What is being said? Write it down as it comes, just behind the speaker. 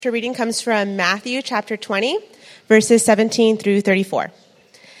Our reading comes from Matthew chapter 20, verses 17 through 34.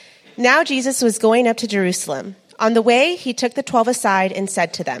 Now Jesus was going up to Jerusalem. On the way, he took the 12 aside and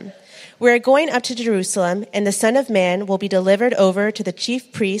said to them, "We are going up to Jerusalem, and the Son of Man will be delivered over to the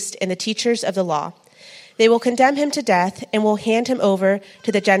chief priests and the teachers of the law. They will condemn him to death and will hand him over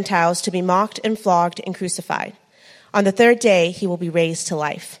to the Gentiles to be mocked and flogged and crucified. On the third day, he will be raised to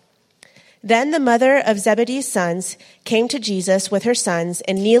life." Then the mother of Zebedee's sons came to Jesus with her sons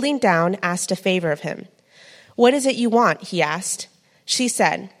and kneeling down asked a favor of him. "What is it you want?" he asked. She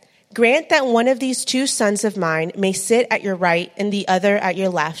said, "Grant that one of these two sons of mine may sit at your right and the other at your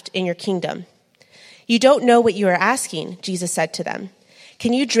left in your kingdom." "You don't know what you are asking," Jesus said to them.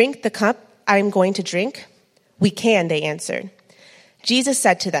 "Can you drink the cup I am going to drink?" "We can," they answered. Jesus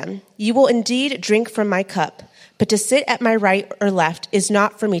said to them, "You will indeed drink from my cup, but to sit at my right or left is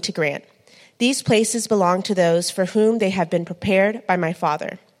not for me to grant. These places belong to those for whom they have been prepared by my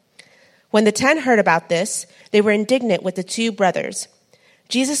Father." When the 10 heard about this, they were indignant with the two brothers.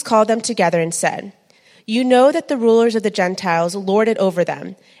 Jesus called them together and said, "You know that the rulers of the Gentiles lord it over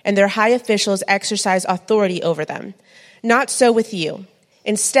them, and their high officials exercise authority over them. Not so with you.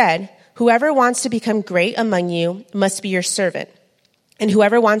 Instead, whoever wants to become great among you must be your servant, and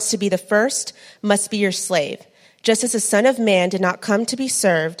whoever wants to be the first must be your slave, just as the Son of Man did not come to be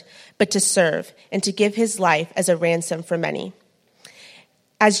served, but to serve, and to give his life as a ransom for many."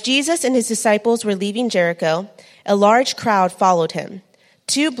 As Jesus and his disciples were leaving Jericho, a large crowd followed him.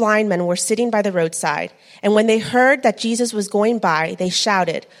 2 blind men were sitting by the roadside, and when they heard that Jesus was going by, they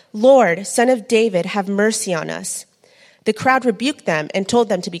shouted, "Lord, Son of David, have mercy on us." The crowd rebuked them and told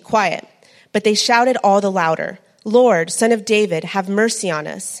them to be quiet, but they shouted all the louder, "Lord, Son of David, have mercy on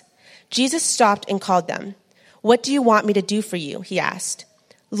us." Jesus stopped and called them. "What do you want me to do for you?" he asked.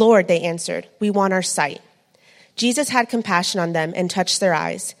 "Lord," they answered, "we want our sight." Jesus had compassion on them and touched their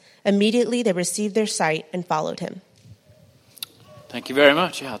eyes. Immediately they received their sight and followed him. Thank you very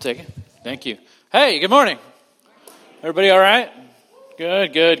much. Yeah, I'll take it. Thank you. Hey, good morning. Everybody all right?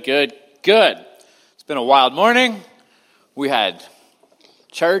 Good. It's been a wild morning. We had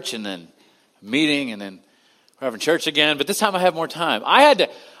church and then a meeting and then we're having church again, but this time I have more time. I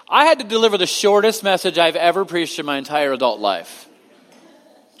had to deliver the shortest message I've ever preached in my entire adult life.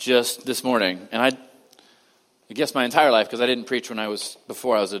 Just this morning. And I guess my entire life, because I didn't preach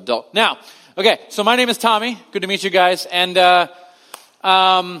before I was an adult. Now, okay, so my name is Tommy. Good to meet you guys. And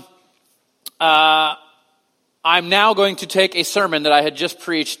I'm now going to take a sermon that I had just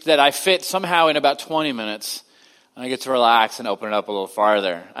preached that I fit somehow in about 20 minutes. And I get to relax and open it up a little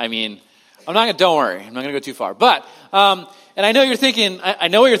farther. I mean, don't worry, I'm not going to go too far. But, and I know you're thinking, I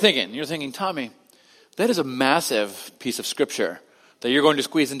know what you're thinking. You're thinking, Tommy, that is a massive piece of scripture that you're going to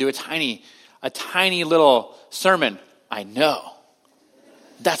squeeze into a tiny little sermon. I know.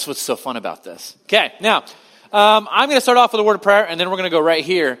 That's what's so fun about this. Okay, now, I'm going to start off with a word of prayer, and then we're going to go right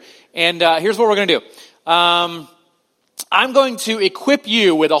here. And here's what we're going to do. I'm going to equip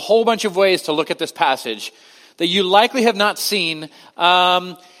you with a whole bunch of ways to look at this passage that you likely have not seen.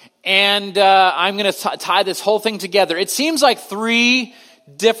 And I'm going to tie this whole thing together. It seems like 3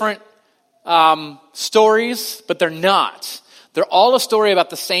 different stories, but they're not. They're all a story about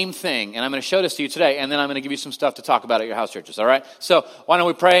the same thing, and I'm going to show this to you today, and then I'm going to give you some stuff to talk about at your house churches, all right? So why don't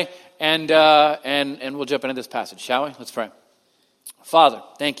we pray, and we'll jump into this passage, shall we? Let's pray. Father,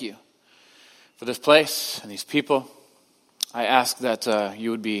 thank you for this place and these people. I ask that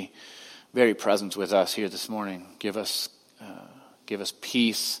you would be very present with us here this morning. Give us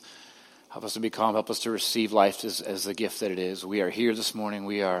peace. Help us to be calm. Help us to receive life as the gift that it is. We are here this morning.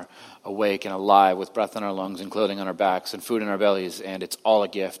 We are awake and alive with breath in our lungs and clothing on our backs and food in our bellies, and it's all a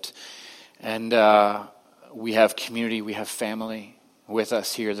gift. And we have community. We have family with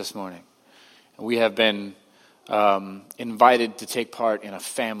us here this morning. We have been invited to take part in a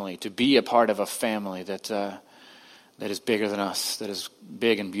family, to be a part of a family that is bigger than us, that is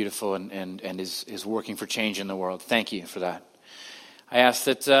big and beautiful and is working for change in the world. Thank you for that. I ask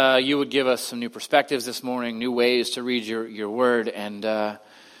that you would give us some new perspectives this morning, new ways to read your word, and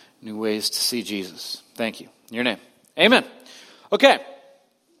new ways to see Jesus. Thank you. In your name. Amen. Okay.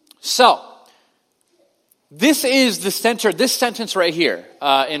 So, this is the center, this sentence right here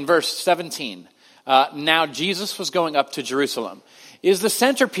in verse 17. Now Jesus was going up to Jerusalem, is the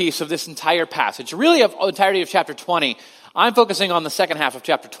centerpiece of this entire passage, really of the entirety of chapter 20. I'm focusing on the second half of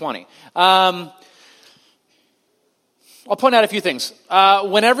chapter 20. I'll point out a few things.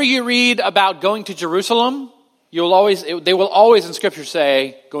 Whenever you read about going to Jerusalem, they will always in Scripture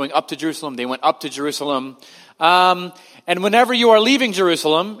say, going up to Jerusalem, they went up to Jerusalem. And whenever you are leaving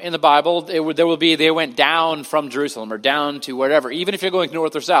Jerusalem in the Bible, they went down from Jerusalem or down to wherever. Even if you're going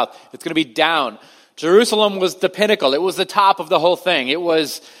north or south, it's going to be down. Jerusalem was the pinnacle. It was the top of the whole thing. It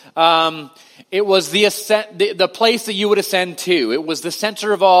was the ascent, the place that you would ascend to. It was the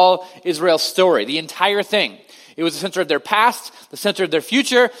center of all Israel's story, the entire thing. It was the center of their past, the center of their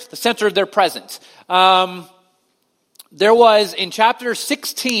future, the center of their present. There was, in chapter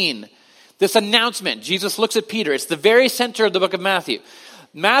 16, this announcement. Jesus looks at Peter. It's the very center of the book of Matthew.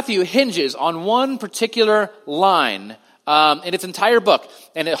 Matthew hinges on one particular line in its entire book.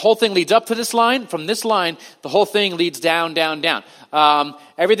 And the whole thing leads up to this line. From this line, the whole thing leads down, down, down.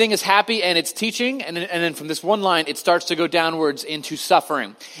 Everything is happy and it's teaching. And then from this one line, it starts to go downwards into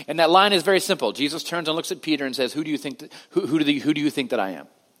suffering. And that line is very simple. Jesus turns and looks at Peter and says, who do you think that I am?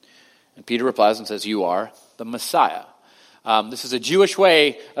 And Peter replies and says, you are the Messiah. This is a Jewish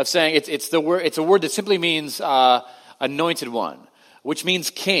way of saying it's a word that simply means anointed one, which means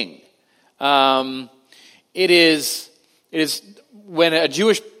king. It is when a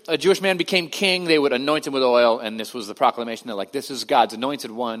Jewish man became king, they would anoint him with oil, and this was the proclamation that, like, this is God's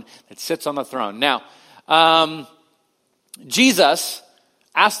anointed one that sits on the throne. Now, Jesus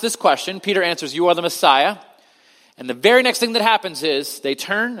asked this question. Peter answers, you are the Messiah. And the very next thing that happens is they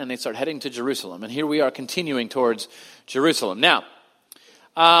turn and they start heading to Jerusalem. And here we are continuing towards Jerusalem. Now,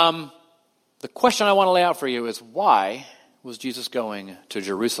 the question I want to lay out for you is, why was Jesus going to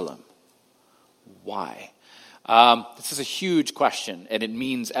Jerusalem? Why? This is a huge question, and it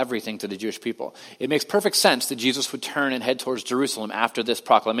means everything to the Jewish people. It makes perfect sense that Jesus would turn and head towards Jerusalem after this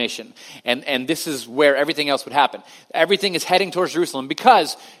proclamation. And this is where everything else would happen. Everything is heading towards Jerusalem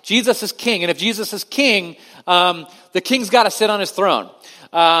because Jesus is king. And if Jesus is king, the king's got to sit on his throne.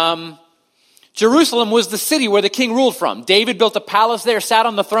 Jerusalem was the city where the king ruled from. David built a palace there, sat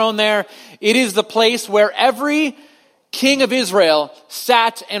on the throne there. It is the place where every king of Israel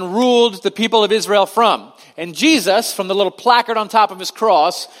sat and ruled the people of Israel from. And Jesus, from the little placard on top of his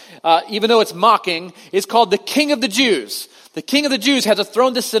cross, even though it's mocking, is called the King of the Jews. The King of the Jews has a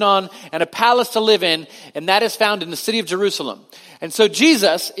throne to sit on and a palace to live in, and that is found in the city of Jerusalem. And so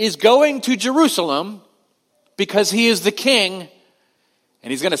Jesus is going to Jerusalem because he is the king,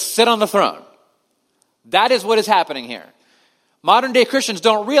 and he's going to sit on the throne. That is what is happening here. Modern day Christians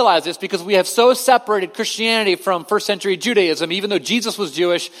don't realize this because we have so separated Christianity from first century Judaism. Even though Jesus was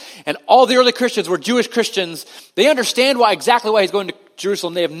Jewish and all the early Christians were Jewish Christians, they understand exactly why he's going to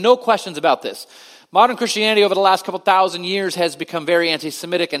Jerusalem. They have no questions about this. Modern Christianity over the last couple thousand years has become very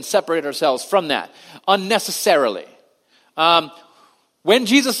anti-Semitic and separated ourselves from that unnecessarily. When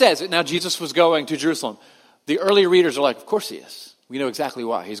Jesus says, now Jesus was going to Jerusalem, the early readers are like, of course he is. We know exactly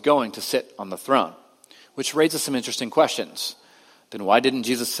why. He's going to sit on the throne, which raises some interesting questions. Then why didn't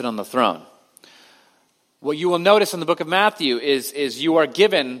Jesus sit on the throne? What you will notice in the book of Matthew is you are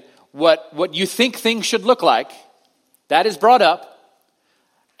given what you think things should look like. That is brought up.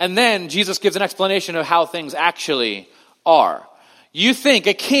 And then Jesus gives an explanation of how things actually are. You think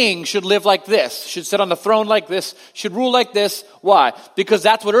a king should live like this, should sit on the throne like this, should rule like this. Why? Because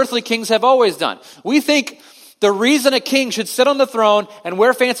that's what earthly kings have always done. We think the reason a king should sit on the throne and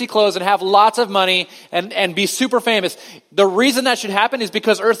wear fancy clothes and have lots of money and be super famous, the reason that should happen is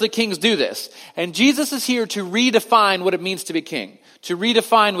because earthly kings do this. And Jesus is here to redefine what it means to be king, to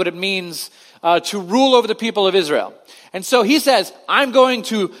redefine what it means to rule over the people of Israel. And so he says, I'm going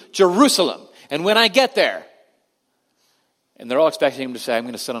to Jerusalem. And when I get there, and they're all expecting him to say, I'm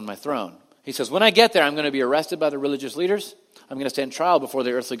going to sit on my throne. He says, when I get there, I'm going to be arrested by the religious leaders. I'm going to stand trial before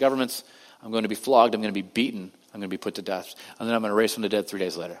the earthly governments. I'm going to be flogged. I'm going to be beaten. I'm going to be put to death. And then I'm going to raise from the dead 3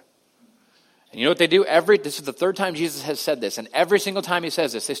 days later. And you know what they do? This is the third time Jesus has said this. And every single time he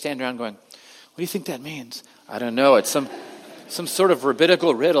says this, they stand around going, what do you think that means? I don't know. It's some sort of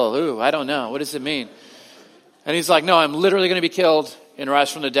rabbinical riddle. Ooh, I don't know. What does it mean? And he's like, no, I'm literally going to be killed and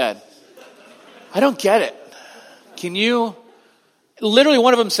rise from the dead. I don't get it. Can you? Literally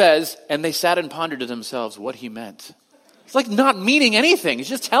one of them says, and they sat and pondered to themselves what he meant. It's like not meaning anything. He's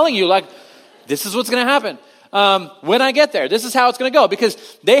just telling you, like, this is what's going to happen. When I get there, this is how it's going to go. Because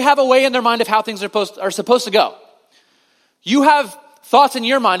they have a way in their mind of how things are supposed to go. You have thoughts in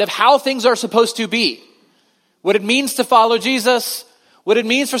your mind of how things are supposed to be. What it means to follow Jesus. What it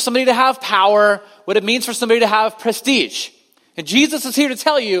means for somebody to have power. What it means for somebody to have prestige. And Jesus is here to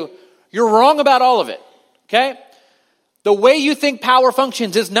tell you, you're wrong about all of it. Okay? The way you think power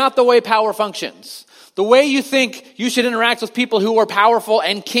functions is not the way power functions. The way you think you should interact with people who are powerful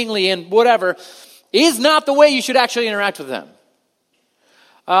and kingly and whatever is not the way you should actually interact with them.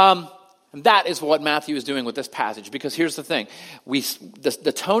 And that is what Matthew is doing with this passage, because here's the thing.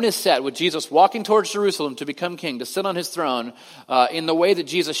 The tone is set with Jesus walking towards Jerusalem to become king, to sit on his throne in the way that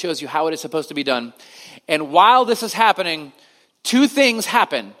Jesus shows you how it is supposed to be done. And while this is happening, two things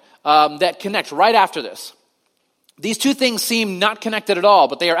happen that connect right after this. These two things seem not connected at all,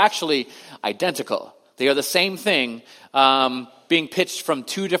 but they are actually identical. They are the same thing being pitched from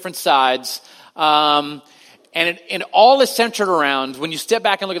two different sides. And it all is centered around, when you step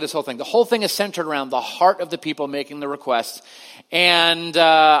back and look at this whole thing, the whole thing is centered around the heart of the people making the request. And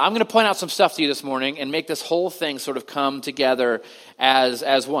I'm going to point out some stuff to you this morning and make this whole thing sort of come together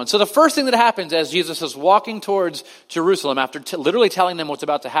as one. So the first thing that happens as Jesus is walking towards Jerusalem after literally telling them what's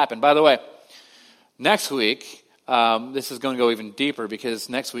about to happen. By the way, next week, this is going to go even deeper, because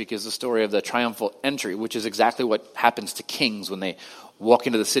next week is the story of the triumphal entry, which is exactly what happens to kings when they walk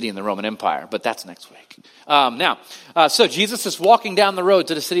into the city in the Roman Empire. But that's next week. So Jesus is walking down the road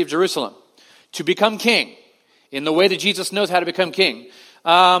to the city of Jerusalem to become king in the way that Jesus knows how to become king.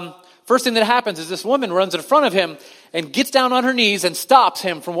 First thing that happens is this woman runs in front of him and gets down on her knees and stops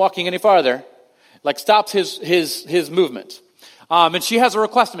him from walking any farther, like stops his movement. And she has a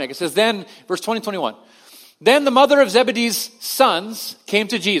request to make. It says, then, verse 20-21, then the mother of Zebedee's sons came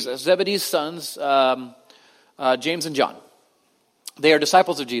to Jesus. Zebedee's sons, James and John. They are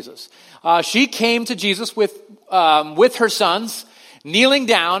disciples of Jesus. She came to Jesus with her sons, kneeling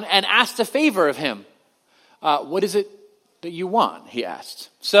down, and asked a favor of him. What is it that you want? He asked.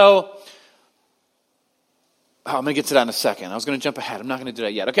 So, I'm going to get to that in a second. I was going to jump ahead. I'm not going to do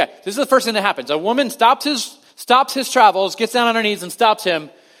that yet. Okay, this is the first thing that happens. A woman stops his travels, gets down on her knees, and stops him.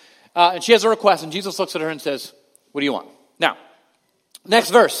 And she has a request, and Jesus looks at her and says, what do you want? Now,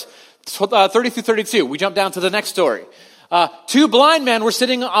 next verse, 30-32. We jump down to the next story. Two blind men were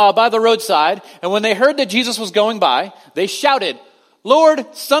sitting by the roadside, and when they heard that Jesus was going by, they shouted,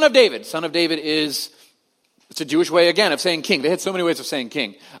 Lord, Son of David. Son of David it's a Jewish way, again, of saying king. They had so many ways of saying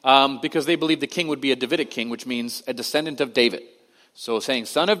king, because they believed the king would be a Davidic king, which means a descendant of David. So saying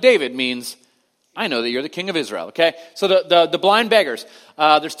Son of David means, I know that you're the king of Israel, okay? So the blind beggars,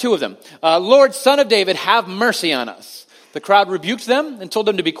 there's two of them. Lord, Son of David, have mercy on us. The crowd rebuked them and told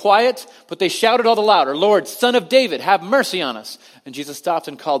them to be quiet, but they shouted all the louder, Lord, Son of David, have mercy on us. And Jesus stopped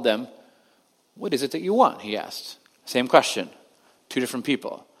and called them. What is it that you want? He asked. Same question. Two different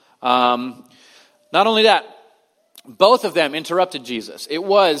people. Not only that, both of them interrupted Jesus.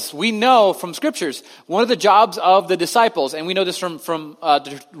 We know from scriptures, one of the jobs of the disciples, and we know this from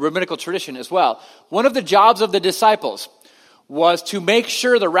the rabbinical tradition as well, one of the jobs of the disciples was to make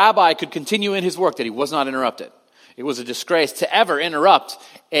sure the rabbi could continue in his work, that he was not interrupted. It was a disgrace to ever interrupt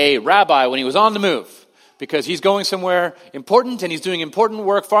a rabbi when he was on the move, because he's going somewhere important and he's doing important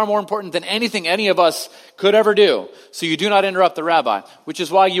work, far more important than anything any of us could ever do. So you do not interrupt the rabbi, which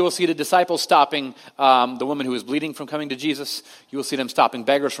is why you will see the disciples stopping the woman who is bleeding from coming to Jesus. You will see them stopping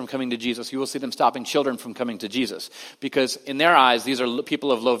beggars from coming to Jesus. You will see them stopping children from coming to Jesus, because in their eyes, these are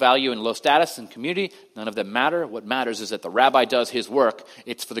people of low value and low status in community. None of them matter. What matters is that the rabbi does his work.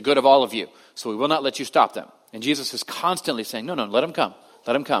 It's for the good of all of you. So we will not let you stop them. And Jesus is constantly saying, no, let him come.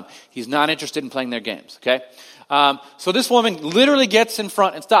 Let him come. He's not interested in playing their games, okay? So this woman literally gets in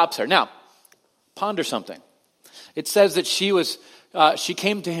front and stops her. Now, ponder something. It says that she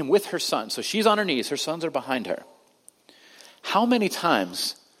came to him with her son. So she's on her knees. Her sons are behind her. How many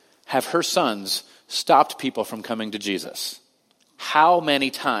times have her sons stopped people from coming to Jesus? How many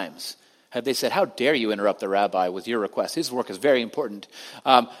times have they said, how dare you interrupt the rabbi with your request? His work is very important.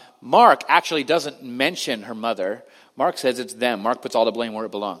 Mark actually doesn't mention her mother. Mark says it's them. Mark puts all the blame where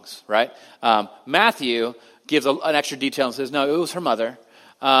it belongs, right? Matthew gives an extra detail and says, no, it was her mother.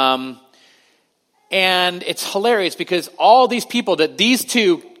 And it's hilarious because all these people that these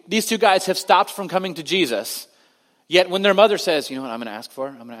two guys have stopped from coming to Jesus, yet when their mother says, you know what I'm going to ask for?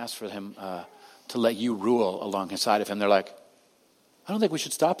 I'm going to ask for him to let you rule alongside of him. They're like, I don't think we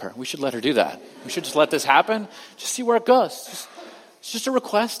should stop her. We should let her do that. We should just let this happen. Just see where it goes. It's just a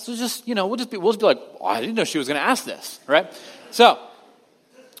request. So just, we'll just be like, oh, I didn't know she was going to ask this, right? So,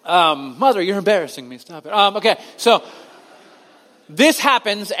 mother, you're embarrassing me. Stop it. Okay, so this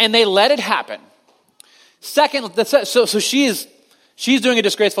happens, and they let it happen. Second, so she's doing a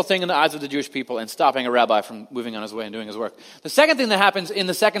disgraceful thing in the eyes of the Jewish people and stopping a rabbi from moving on his way and doing his work. The second thing that happens in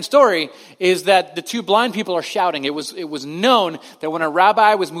the second story is that the two blind people are shouting. It was known that when a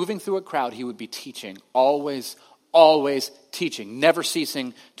rabbi was moving through a crowd, he would be teaching, always teaching, never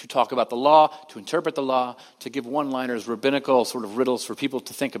ceasing to talk about the law, to interpret the law, to give one-liners, rabbinical sort of riddles for people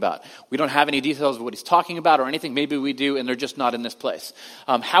to think about. We don't have any details of what he's talking about or anything. Maybe we do, and they're just not in this place.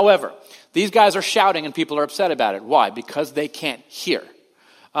 However, these guys are shouting and people are upset about it. Why? Because they can't hear.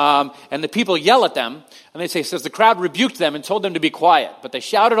 And the people yell at them, and they say, says the crowd rebuked them and told them to be quiet. But they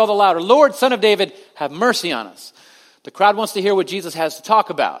shouted all the louder, "Lord, Son of David, have mercy on us." The crowd wants to hear what Jesus has to talk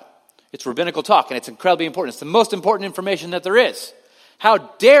about. It's rabbinical talk, and it's incredibly important. It's the most important information that there is. How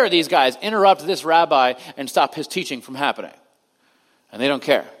dare these guys interrupt this rabbi and stop his teaching from happening? And they don't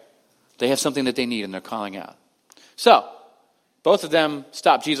care. They have something that they need, and they're calling out. So, both of them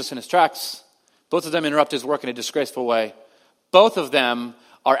stop Jesus in his tracks. Both of them interrupt his work in a disgraceful way. Both of them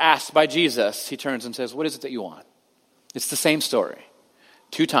are asked by Jesus. He turns and says, "What is it that you want?" It's the same story,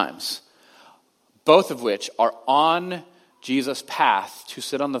 2 times. Both of which are on Jesus' path to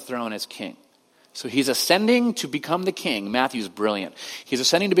sit on the throne as king. So he's ascending to become the king. Matthew's brilliant. He's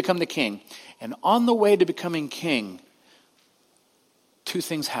ascending to become the king. And on the way to becoming king, 2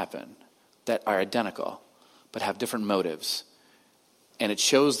 things happen that are identical, but have different motives. And it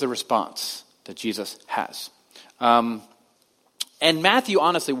shows the response that Jesus has. And Matthew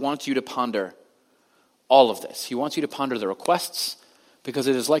honestly wants you to ponder all of this. He wants you to ponder the requests, because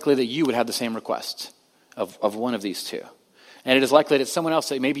it is likely that you would have the same request of one of these 2. And it is likely that someone else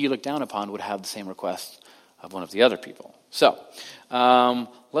that maybe you look down upon would have the same request of one of the other people. So,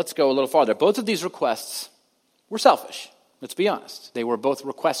 let's go a little farther. Both of these requests were selfish. Let's be honest. They were both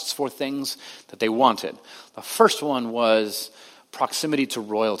requests for things that they wanted. The first one was proximity to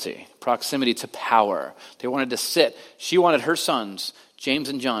royalty, proximity to power. They wanted to sit. She wanted her sons, James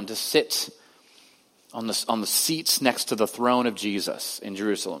and John, to sit on the seats next to the throne of Jesus in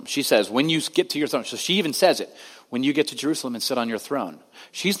Jerusalem. She says, when you get to your throne, so she even says it, when you get to Jerusalem and sit on your throne.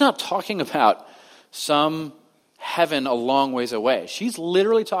 She's not talking about some heaven a long ways away. She's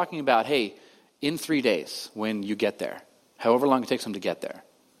literally talking about, hey, in 3 days when you get there, however long it takes them to get there,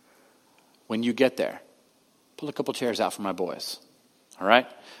 when you get there, pull a couple chairs out for my boys. All right?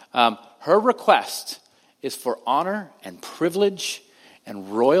 Her request is for honor and privilege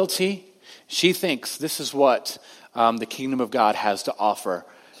and royalty. She thinks this is what the kingdom of God has to offer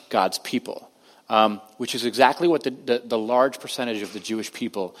God's people, which is exactly what the large percentage of the Jewish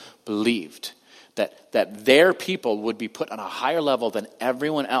people believed, that their people would be put on a higher level than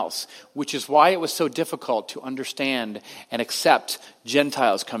everyone else, which is why it was so difficult to understand and accept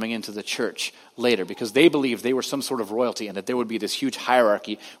Gentiles coming into the church later, because they believed they were some sort of royalty and that there would be this huge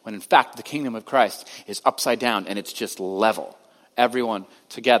hierarchy, when in fact the kingdom of Christ is upside down and it's just level. Everyone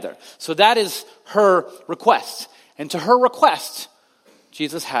together. So that is her request. And to her request,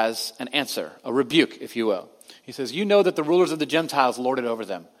 Jesus has an answer, a rebuke, if you will. He says, you know that the rulers of the Gentiles lord it over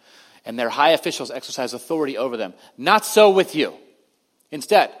them, and their high officials exercise authority over them. Not so with you.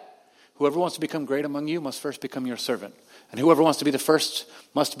 Instead, whoever wants to become great among you must first become your servant. And whoever wants to be the first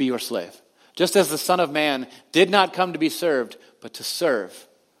must be your slave. Just as the Son of Man did not come to be served, but to serve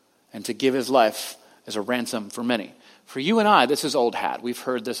and to give his life as a ransom for many. For you and I, this is old hat. We've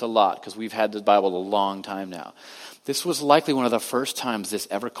heard this a lot because we've had the Bible a long time now. This was likely one of the first times this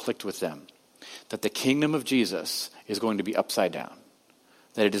ever clicked with them, that the kingdom of Jesus is going to be upside down,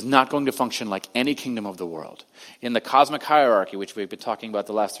 that it is not going to function like any kingdom of the world. In the cosmic hierarchy, which we've been talking about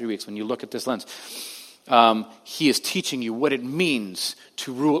the last 3 weeks, when you look at this lens, he is teaching you what it means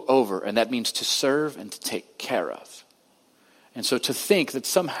to rule over, and that means to serve and to take care of. And so to think that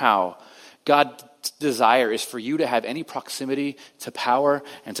somehow God's desire is for you to have any proximity to power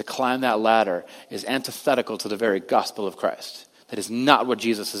and to climb that ladder is antithetical to the very gospel of Christ. That is not what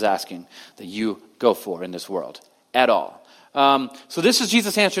Jesus is asking that you go for in this world at all. So this is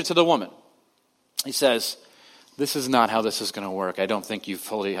Jesus' answer to the woman. He says, this is not how this is going to work. I don't think you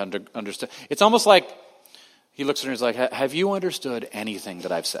fully understood. It's almost like he looks at her and is like, have you understood anything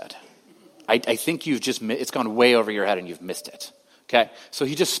that I've said? I think you've just, it's gone way over your head and you've missed it. Okay? So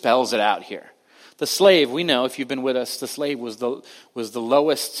he just spells it out here. The slave, we know, if you've been with us, the slave was the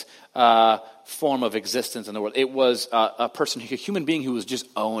lowest form of existence in the world. It was a person, a human being who was just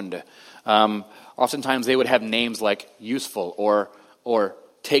owned. Oftentimes they would have names like useful or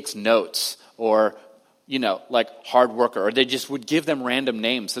takes notes or, like hard worker. Or they just would give them random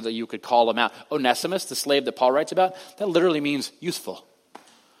names so that you could call them out. Onesimus, the slave that Paul writes about, that literally means useful.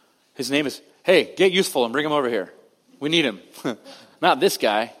 His name is, hey, get useful and bring him over here. We need him. Not this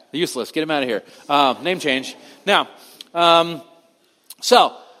guy. Useless. Get him out of here. Name change. Now,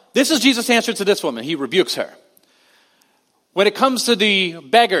 so this is Jesus' answer to this woman. He rebukes her. When it comes to the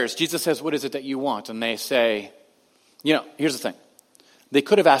beggars, Jesus says, what is it that you want? And they say, here's the thing. They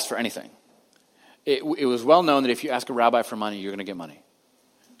could have asked for anything. It was well known that if you ask a rabbi for money, you're going to get money.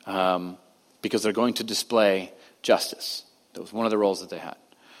 Because they're going to display justice. That was one of the roles that they had.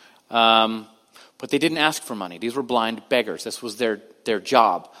 But they didn't ask for money. These were blind beggars. This was their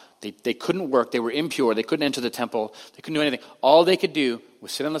job. They couldn't work. They were impure. They couldn't enter the temple. They couldn't do anything. All they could do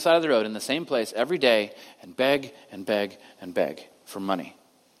was sit on the side of the road in the same place every day and beg and beg and beg for money.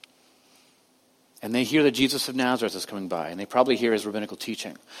 And they hear that Jesus of Nazareth is coming by, and they probably hear his rabbinical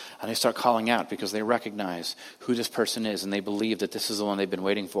teaching. And they start calling out because they recognize who this person is, and they believe that this is the one they've been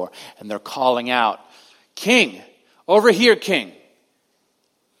waiting for. And they're calling out, "King, over here, King."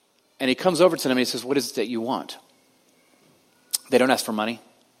 And he comes over to them and he says, "What is it that you want?" They don't ask for money.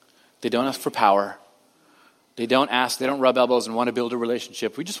 They don't ask for power. They don't rub elbows and want to build a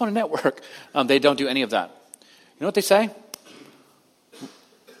relationship. We just want to network. They don't do any of that. You know what they say?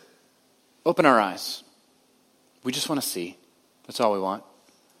 Open our eyes. We just want to see. That's all we want.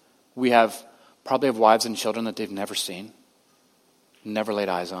 We probably have wives and children that they've never seen, never laid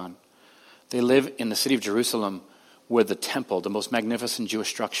eyes on. They live in the city of Jerusalem where the temple, the most magnificent Jewish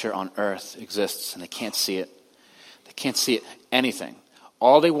structure on earth, exists, and they can't see it. They can't see it, anything.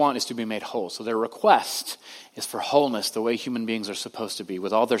 All they want is to be made whole. So their request is for wholeness the way human beings are supposed to be,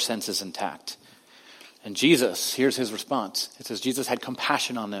 with all their senses intact. And Jesus, here's his response. It says Jesus had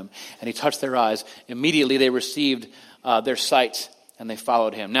compassion on them, and he touched their eyes. Immediately they received their sight, and they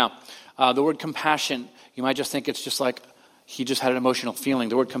followed him. Now, the word compassion, you might just think it's just like he just had an emotional feeling.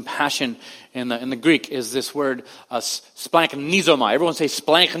 The word compassion in the Greek is this word splanchnizomai. Everyone say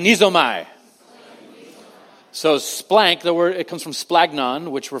splanchnizomai. So splank, the word, it comes from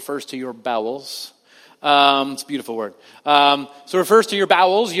splagnon, which refers to your bowels. It's a beautiful word. So it refers to your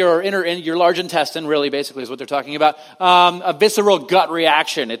bowels, your large intestine, really, basically, is what they're talking about. A visceral gut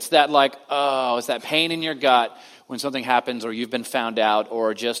reaction. It's that it's that pain in your gut when something happens or you've been found out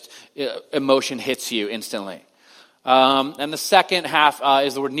or just emotion hits you instantly. And the second half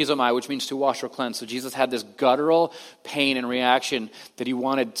is the word nizomai, which means to wash or cleanse. So Jesus had this guttural pain and reaction that he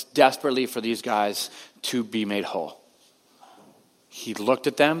wanted desperately for these guys to be made whole. He looked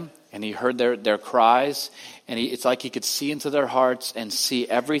at them and he heard their cries, and it's like he could see into their hearts and see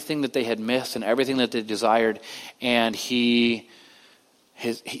everything that they had missed and everything that they desired, and he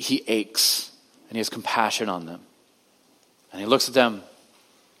aches and he has compassion on them. And he looks at them,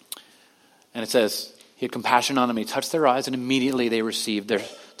 and it says he had compassion on them. He touched their eyes, and immediately they received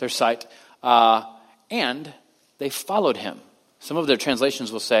their sight, and they followed him. Some of their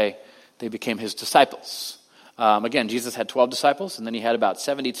translations will say they became his disciples. Again, Jesus had 12 disciples, and then he had about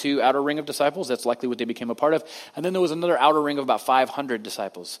 72 outer ring of disciples. That's likely what they became a part of. And then there was another outer ring of about 500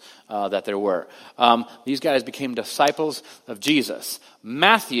 disciples that there were. These guys became disciples of Jesus.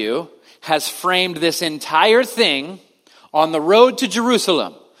 Matthew has framed this entire thing on the road to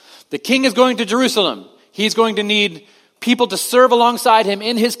Jerusalem. The king is going to Jerusalem. He's going to need people to serve alongside him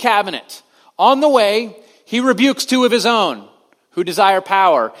in his cabinet. On the way, he rebukes two of his own who desire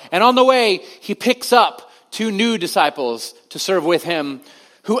power. And on the way, he picks up 2 new disciples to serve with him,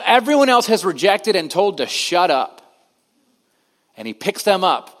 who everyone else has rejected and told to shut up. And he picks them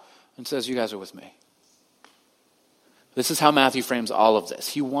up and says, "You guys are with me." This is how Matthew frames all of this.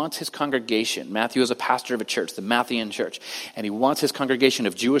 He wants his congregation. Matthew is a pastor of a church, the Matthean church. And he wants his congregation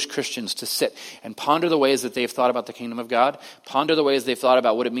of Jewish Christians to sit and ponder the ways that they've thought about the kingdom of God, ponder the ways they've thought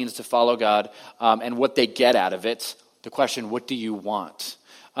about what it means to follow God, and what they get out of it. The question, what do you want?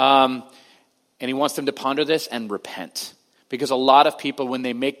 And he wants them to ponder this and repent. Because a lot of people, when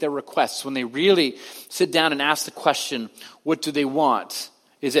they make their requests, when they really sit down and ask the question, what do they want?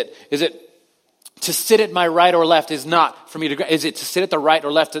 Is it to sit at my right or left is not for me to grant? Is it to sit at the right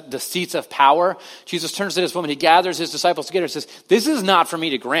or left, the seats of power? Jesus turns to this woman, he gathers his disciples together and says, "This is not for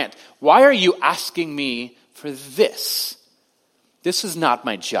me to grant. Why are you asking me for this? This is not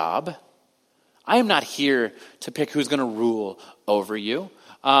my job. I am not here to pick who's going to rule over you.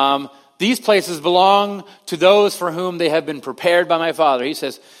 These places belong to those for whom they have been prepared by my Father." He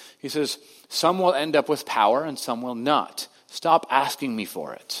says, some will end up with power and some will not. Stop asking me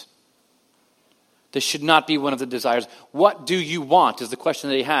for it. This should not be one of the desires. What do you want is the question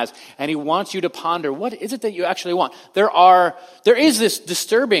that he has. And he wants you to ponder, what is it that you actually want? There is this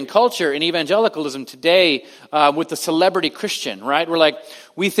disturbing culture in evangelicalism today with the celebrity Christian, right?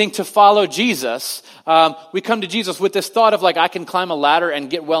 We think to follow Jesus, we come to Jesus with this thought of I can climb a ladder and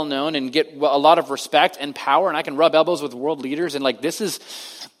get well known and get a lot of respect and power, and I can rub elbows with world leaders. And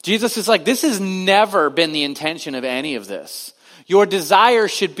Jesus is this has never been the intention of any of this. Your desire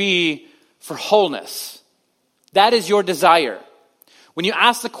should be for wholeness. That is your desire. When you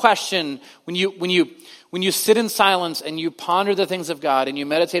ask the question, when you sit in silence and you ponder the things of God and you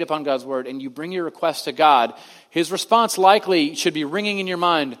meditate upon God's word and you bring your request to God, his response likely should be ringing in your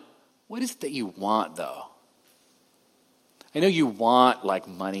mind, what is it that you want though? I know you want like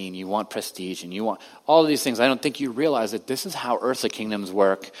money and you want prestige and you want all of these things. I don't think you realize that this is how earthly kingdoms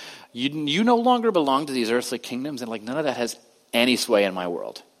work. You no longer belong to these earthly kingdoms, and like none of that has any sway in my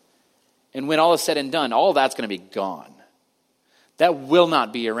world. And when all is said and done, all of that's going to be gone. That will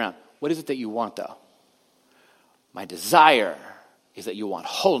not be around. What is it that you want, though? My desire is that you want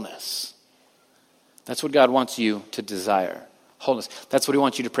wholeness. That's what God wants you to desire. Wholeness. That's what he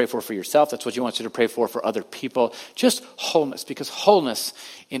wants you to pray for yourself. That's what he wants you to pray for other people. Just wholeness, because wholeness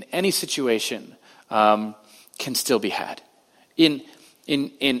in any situation can still be had.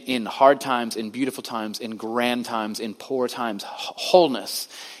 In hard times, in beautiful times, in grand times, in poor times, wholeness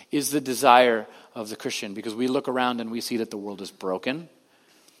is the desire of the Christian, because we look around and we see that the world is broken,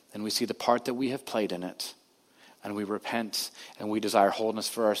 and we see the part that we have played in it, and we repent, and we desire wholeness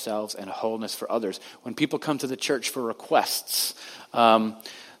for ourselves and wholeness for others. When people come to the church for requests, the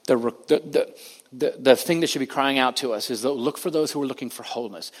thing that should be crying out to us is look for those who are looking for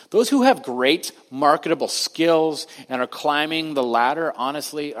wholeness. Those who have great marketable skills and are climbing the ladder,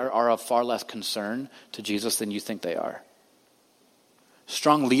 honestly, are of far less concern to Jesus than you think they are.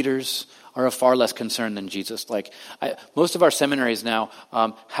 Strong leaders are of far less concern than Jesus. Most of our seminaries now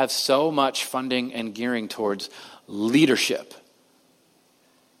have so much funding and gearing towards leadership.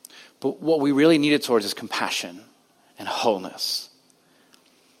 But what we really need it towards is compassion and wholeness.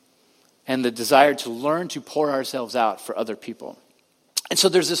 And the desire to learn to pour ourselves out for other people. And so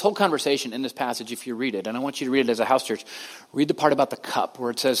there's this whole conversation in this passage if you read it. And I want you to read it as a house church. Read the part about the cup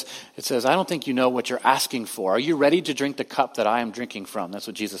where it says, I don't think you know what you're asking for. Are you ready to drink the cup that I am drinking from? That's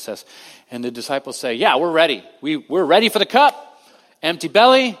what Jesus says. And the disciples say, yeah, we're ready. We're ready for the cup. Empty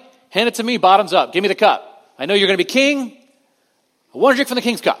belly. Hand it to me, bottoms up. Give me the cup. I know you're going to be king. I want to drink from the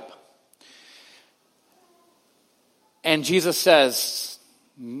king's cup. And Jesus says,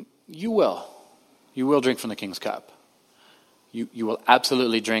 you will. You will drink from the king's cup. You will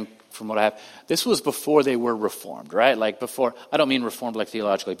absolutely drink from what I have. This was before they were reformed, right? Like before, I don't mean reformed like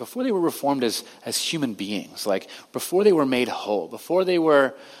theologically, before they were reformed as human beings, like before they were made whole, before they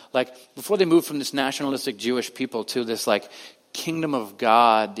moved from this nationalistic Jewish people to this like kingdom of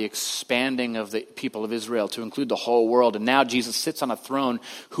God, the expanding of the people of Israel to include the whole world. And now Jesus sits on a throne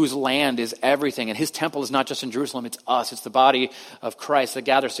whose land is everything. And his temple is not just in Jerusalem, it's us. It's the body of Christ that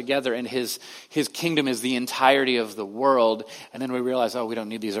gathers together. And his kingdom is the entirety of the world. And then we realize, we don't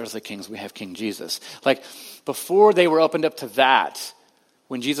need these earthly kings. We have King Jesus. Like before they were opened up to that,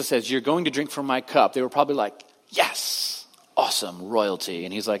 when Jesus says, you're going to drink from my cup, they were probably like, yes. Awesome royalty.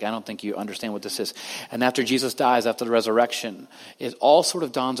 And he's like, I don't think you understand what this is. And after Jesus dies, after the resurrection, it all sort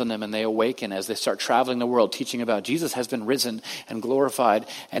of dawns on them and they awaken as they start traveling the world, teaching about Jesus has been risen and glorified.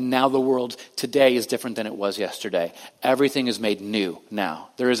 And now the world today is different than it was yesterday. Everything is made new now.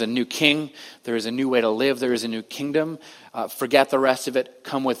 There is a new king. There is a new way to live. There is a new kingdom. Forget the rest of it.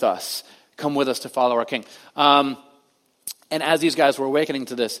 Come with us. Come with us to follow our king. And as these guys were awakening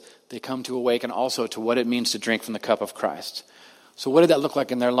to this, they come to awaken also to what it means to drink from the cup of Christ. So what did that look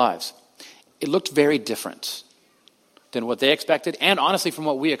like in their lives? It looked very different than what they expected, and honestly from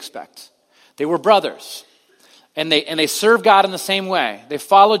what we expect. They were brothers, and they serve God in the same way. They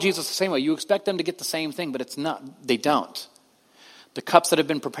follow Jesus the same way. You expect them to get the same thing, but it's not. They don't. The cups that have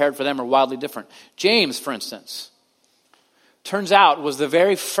been prepared for them are wildly different. James, for instance, turns out was the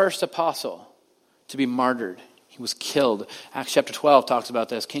very first apostle to be martyred. He was killed. Acts chapter 12 talks about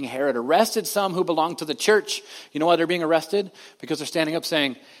this. King Herod arrested some who belonged to the church. You know why they're being arrested? Because they're standing up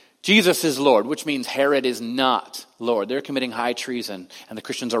saying, Jesus is Lord, which means Herod is not Lord. They're committing high treason, and the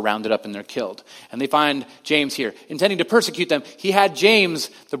Christians are rounded up and they're killed. And they find James here, intending to persecute them. He had James,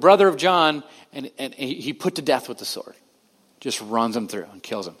 the brother of John, and he put to death with the sword. Just runs him through and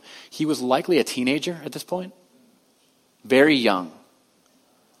kills him. He was likely a teenager at this point. Very young.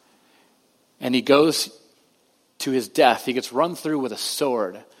 And he goes to his death. He gets run through with a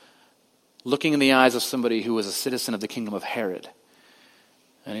sword, looking in the eyes of somebody who was a citizen of the kingdom of Herod.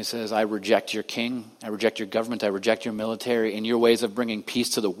 And he says, I reject your king, I reject your government, I reject your military, and your ways of bringing peace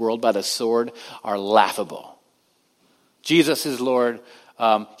to the world by the sword are laughable. Jesus is Lord.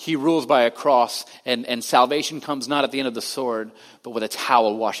 He rules by a cross, and salvation comes not at the end of the sword, but with a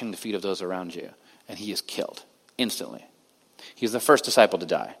towel washing the feet of those around you. And he is killed instantly. He's the first disciple to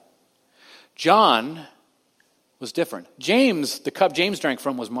die. John was different. James, the cup James drank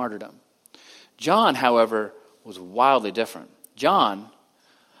from, was martyrdom. John, however, was wildly different. John,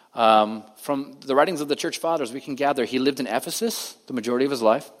 from the writings of the church fathers, we can gather he lived in Ephesus the majority of his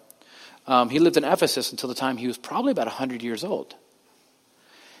life. He lived in Ephesus until the time he was probably about 100 years old.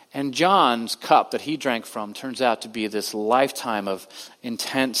 And John's cup that he drank from turns out to be this lifetime of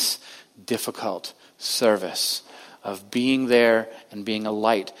intense, difficult service, of being there and being a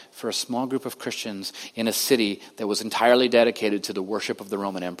light for a small group of Christians in a city that was entirely dedicated to the worship of the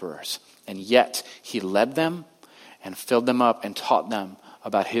Roman emperors. And yet he led them and filled them up and taught them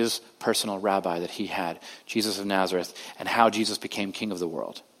about his personal rabbi that he had, Jesus of Nazareth, and how Jesus became king of the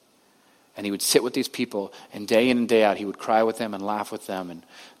world. And he would sit with these people, and day in and day out, he would cry with them and laugh with them and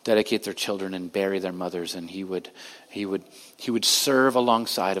dedicate their children and bury their mothers. And he would serve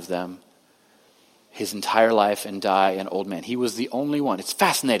alongside of them his entire life and die an old man. He was the only one. It's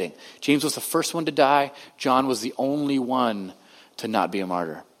fascinating. James was the first one to die. John was the only one to not be a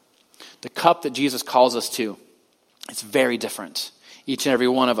martyr. The cup that Jesus calls us to, it's very different. Each and every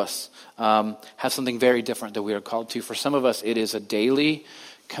one of us have something very different that we are called to. For some of us, it is a daily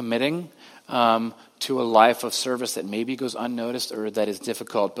committing to a life of service that maybe goes unnoticed or that is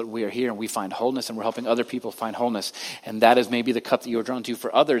difficult, but we are here and we find wholeness and we're helping other people find wholeness. And that is maybe the cup that you are drawn to.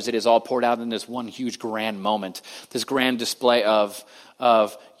 For others, it is all poured out in this one huge grand moment, this grand display of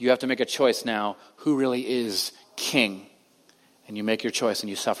you have to make a choice now, who really is king? And you make your choice and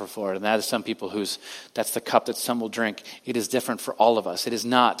you suffer for it. And that is some people that's the cup that some will drink. It is different for all of us. It is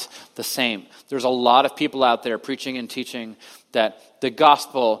not the same. There's a lot of people out there preaching and teaching that the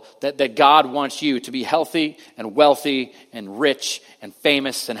gospel, that God wants you to be healthy and wealthy and rich and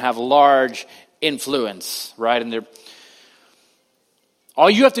famous and have large influence, right? And all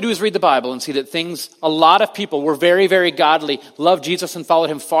you have to do is read the Bible and see that a lot of people were very, very godly, loved Jesus and followed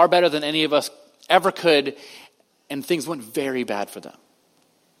him far better than any of us ever could, and things went very bad for them.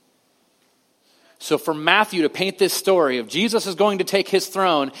 So for Matthew to paint this story of Jesus is going to take his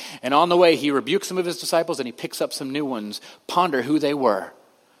throne, and on the way he rebukes some of his disciples and he picks up some new ones, ponder who they were.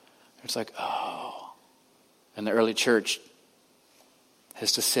 It's like, oh. And the early church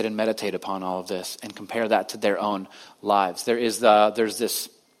has to sit and meditate upon all of this and compare that to their own lives. There's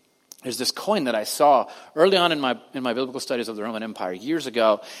this coin that I saw early on in my biblical studies of the Roman Empire years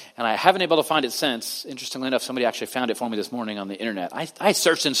ago, and I haven't been able to find it since. Interestingly enough, somebody actually found it for me this morning on the internet. I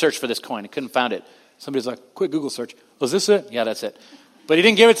searched and searched for this coin. I couldn't find it. Somebody's like, quick Google search. Was this it? Yeah, that's it. But he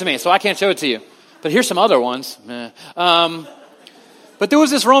didn't give it to me, so I can't show it to you. But here's some other ones. But there was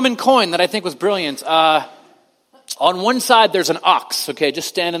this Roman coin that I think was brilliant. On one side, there's an ox, okay, just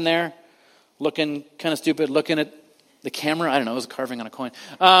standing there, looking kind of stupid, looking at the camera. I don't know, it was a carving on a coin.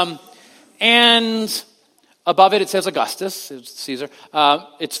 And above it says Augustus, it's Caesar.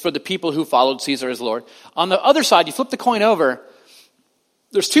 It's for the people who followed Caesar as Lord. On the other side, you flip the coin over,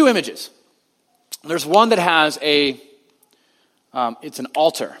 there's two images. There's one that has it's an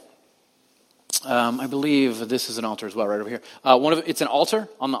altar. I believe this is an altar as well, right over here. It's an altar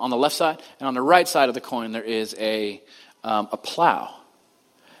on the left side, and on the right side of the coin there is a plow,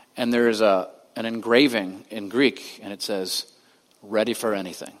 and there is an engraving in Greek, and it says, "Ready for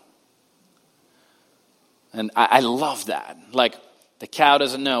anything." And I love that. Like, the cow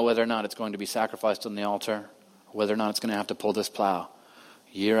doesn't know whether or not it's going to be sacrificed on the altar, or whether or not it's going to have to pull this plow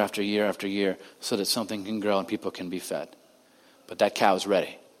year after year after year so that something can grow and people can be fed. But that cow is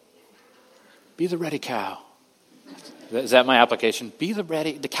ready. Be the ready cow. Is that my application? Be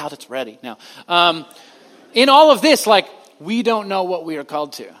the cow that's ready. Now, in all of this, like, we don't know what we are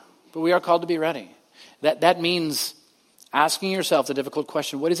called to, but we are called to be ready. That means asking yourself the difficult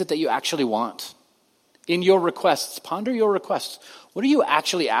question, what is it that you actually want? In your requests, ponder your requests. What are you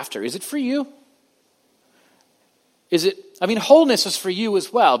actually after? Is it for you? Wholeness is for you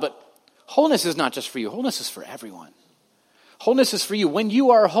as well, but wholeness is not just for you. Wholeness is for everyone. Wholeness is for you. When you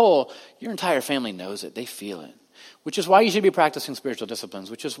are whole, your entire family knows it. They feel it. Which is why you should be practicing spiritual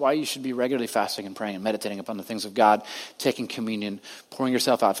disciplines, which is why you should be regularly fasting and praying and meditating upon the things of God, taking communion, pouring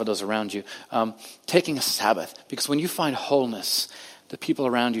yourself out for those around you, taking a Sabbath. Because when you find wholeness, the people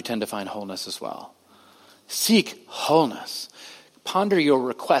around you tend to find wholeness as well. Seek wholeness. Ponder your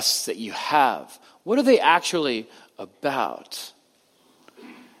requests that you have. What are they actually about?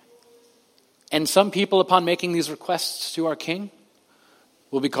 And some people, upon making these requests to our King,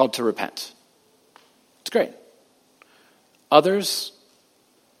 will be called to repent. It's great. Others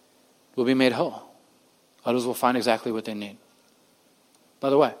will be made whole. Others will find exactly what they need. By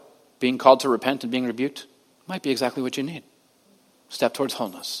the way, being called to repent and being rebuked might be exactly what you need. Step towards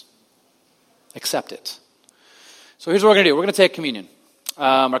wholeness. Accept it. So here's what we're going to do. We're going to take communion.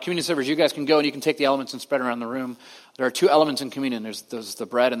 Our communion servers, you guys can go and you can take the elements and spread around the room. There are two elements in communion. There's the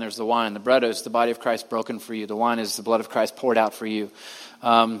bread and there's the wine. The bread is the body of Christ broken for you. The wine is the blood of Christ poured out for you.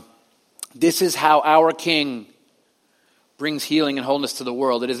 This is how our King brings healing and wholeness to the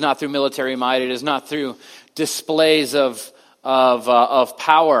world. It is not through military might. It is not through displays of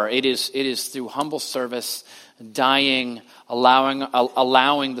power. It is through humble service dying,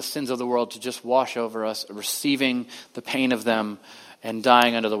 allowing the sins of the world to just wash over us, receiving the pain of them, and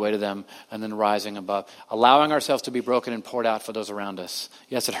dying under the weight of them, and then rising above. Allowing ourselves to be broken and poured out for those around us.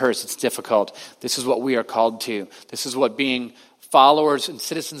 Yes, it hurts. It's difficult. This is what we are called to. This is what being followers and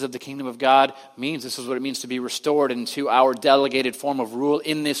citizens of the kingdom of God means. This is what it means to be restored into our delegated form of rule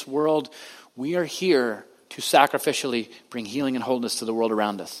in this world. We are here to sacrificially bring healing and wholeness to the world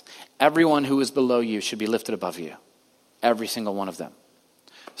around us. Everyone who is below you should be lifted above you. Every single one of them.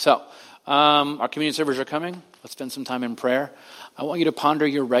 So, our communion servers are coming. Let's spend some time in prayer. I want you to ponder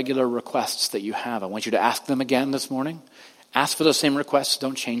your regular requests that you have. I want you to ask them again this morning. Ask for those same requests.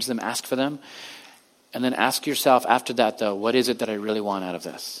 Don't change them. Ask for them. And then ask yourself after that, though, what is it that I really want out of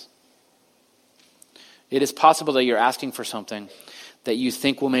this? It is possible that you're asking for something that you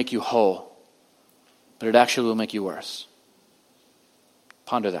think will make you whole, but it actually will make you worse.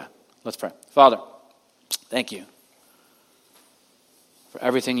 Ponder that. Let's pray. Father, thank you for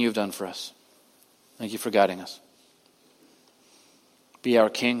everything you've done for us. Thank you for guiding us. Be our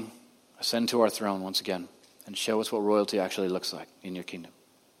King. Ascend to our throne once again and show us what royalty actually looks like in your kingdom.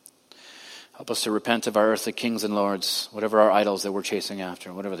 Help us to repent of our earthly kings and lords, whatever our idols that we're chasing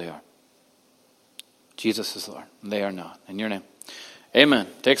after, whatever they are. Jesus is Lord, and they are not. In your name, amen.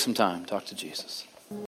 Take some time. Talk to Jesus.